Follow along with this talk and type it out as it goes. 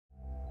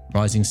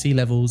Rising sea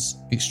levels,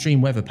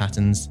 extreme weather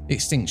patterns,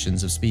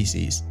 extinctions of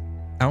species.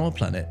 Our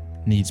planet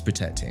needs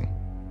protecting.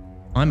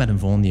 I'm Adam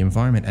Vaughan, the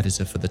Environment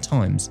Editor for The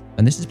Times,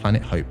 and this is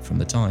Planet Hope from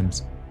The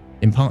Times,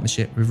 in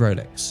partnership with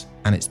Rolex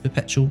and its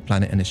Perpetual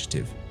Planet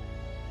Initiative.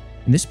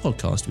 In this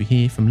podcast, we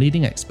hear from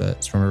leading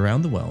experts from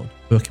around the world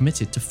who are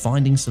committed to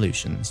finding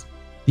solutions.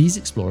 These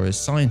explorers,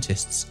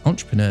 scientists,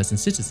 entrepreneurs, and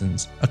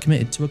citizens are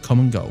committed to a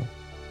common goal: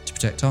 to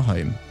protect our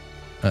home,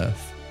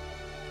 Earth.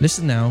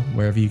 Listen now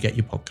wherever you get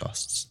your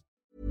podcasts.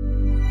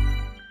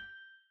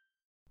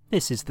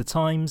 This is The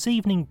Times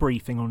evening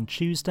briefing on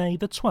Tuesday,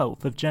 the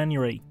 12th of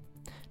January.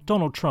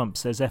 Donald Trump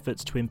says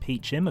efforts to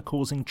impeach him are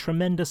causing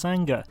tremendous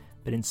anger,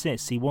 but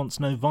insists he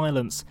wants no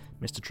violence.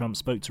 Mr. Trump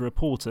spoke to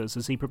reporters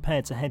as he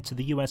prepared to head to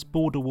the US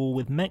border wall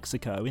with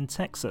Mexico in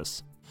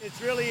Texas.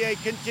 It's really a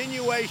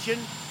continuation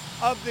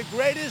of the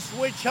greatest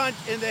witch hunt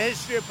in the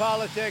history of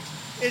politics.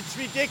 It's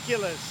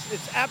ridiculous.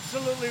 It's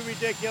absolutely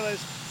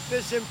ridiculous.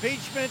 This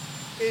impeachment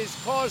is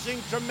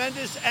causing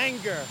tremendous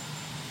anger,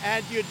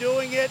 and you're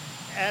doing it,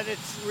 and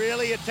it's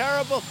really a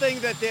terrible thing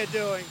that they're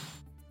doing.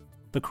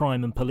 The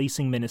Crime and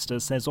Policing Minister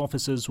says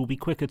officers will be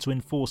quicker to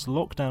enforce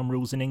lockdown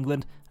rules in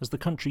England as the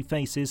country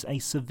faces a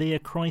severe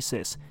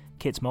crisis.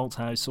 Kit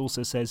Malthouse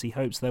also says he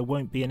hopes there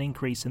won't be an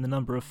increase in the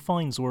number of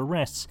fines or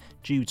arrests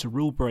due to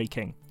rule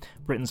breaking.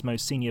 Britain's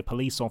most senior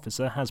police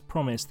officer has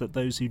promised that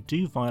those who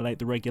do violate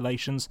the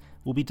regulations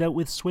will be dealt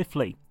with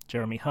swiftly.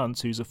 Jeremy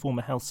Hunt, who's a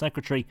former health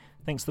secretary,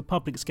 thinks the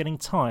public's getting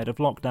tired of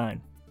lockdown.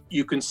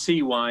 You can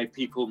see why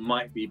people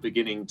might be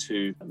beginning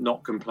to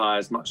not comply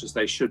as much as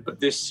they should, but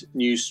this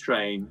new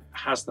strain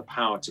has the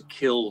power to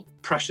kill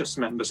precious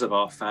members of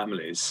our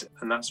families,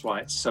 and that's why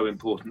it's so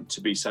important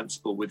to be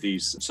sensible with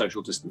these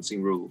social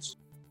distancing rules.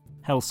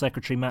 Health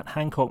Secretary Matt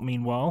Hancock,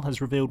 meanwhile, has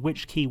revealed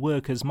which key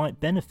workers might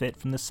benefit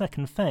from the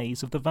second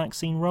phase of the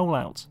vaccine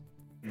rollout.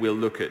 We'll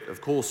look at,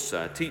 of course,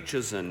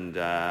 teachers and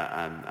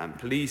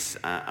police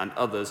and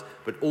others,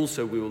 but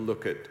also we will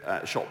look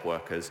at shop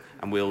workers,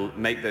 and we'll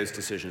make those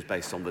decisions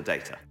based on the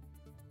data.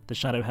 The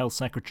Shadow Health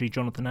Secretary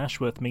Jonathan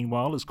Ashworth,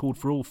 meanwhile, has called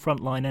for all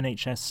frontline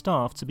NHS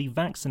staff to be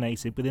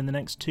vaccinated within the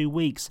next 2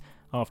 weeks,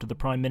 after the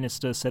Prime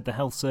Minister said the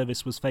health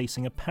service was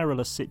facing a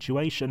perilous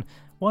situation.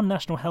 One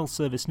National Health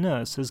Service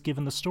nurse has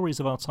given the Stories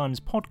of Our Times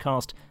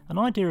podcast an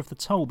idea of the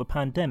toll the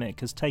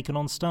pandemic has taken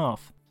on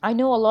staff. I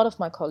know a lot of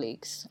my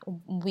colleagues,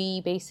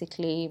 we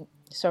basically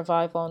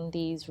survive on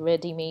these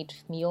ready-made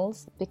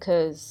meals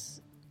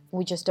because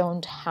we just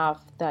don't have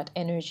that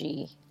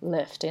energy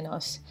left in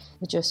us.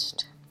 We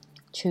just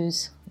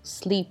choose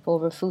sleep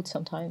over food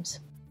sometimes.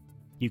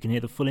 You can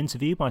hear the full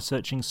interview by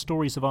searching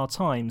Stories of Our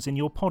Times in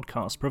your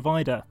podcast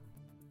provider.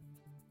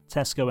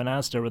 Tesco and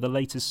Asda are the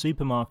latest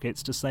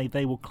supermarkets to say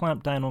they will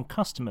clamp down on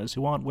customers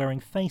who aren't wearing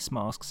face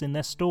masks in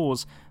their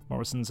stores.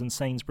 Morrisons and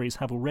Sainsbury's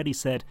have already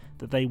said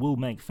that they will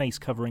make face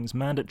coverings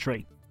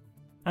mandatory.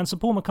 And Sir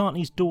Paul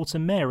McCartney's daughter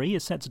Mary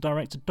is set to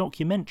direct a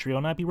documentary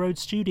on Abbey Road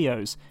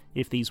Studios.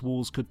 If These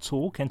Walls Could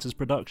Talk enters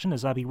production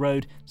as Abbey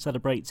Road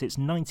celebrates its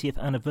 90th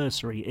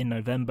anniversary in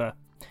November.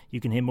 You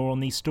can hear more on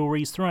these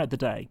stories throughout the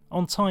day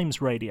on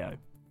Times Radio.